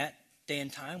 which in that day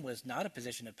and time was not a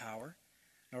position of power,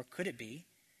 nor could it be,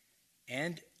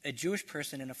 and a Jewish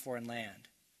person in a foreign land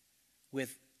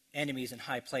with enemies in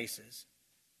high places.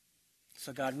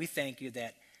 So God, we thank you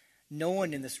that no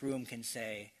one in this room can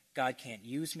say, God can't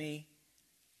use me.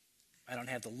 I don't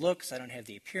have the looks, I don't have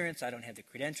the appearance, I don't have the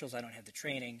credentials, I don't have the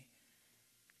training.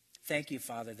 Thank you,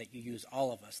 Father, that you use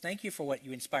all of us. Thank you for what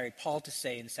you inspired Paul to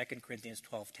say in 2 Corinthians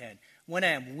 12:10. When I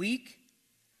am weak,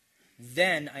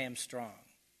 then I am strong.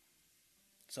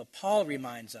 So Paul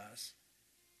reminds us,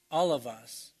 all of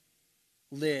us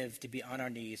live to be on our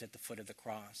knees at the foot of the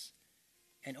cross,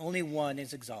 and only one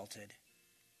is exalted.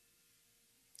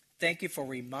 Thank you for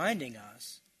reminding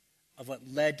us of what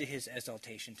led to his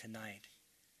exaltation tonight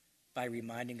by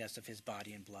reminding us of his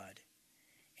body and blood.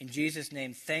 In Jesus'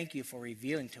 name, thank you for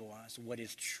revealing to us what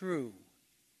is true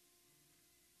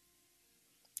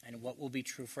and what will be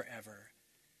true forever,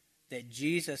 that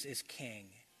Jesus is King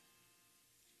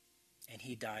and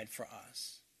he died for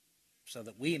us so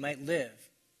that we might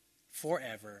live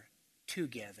forever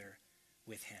together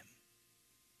with him.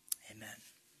 Amen.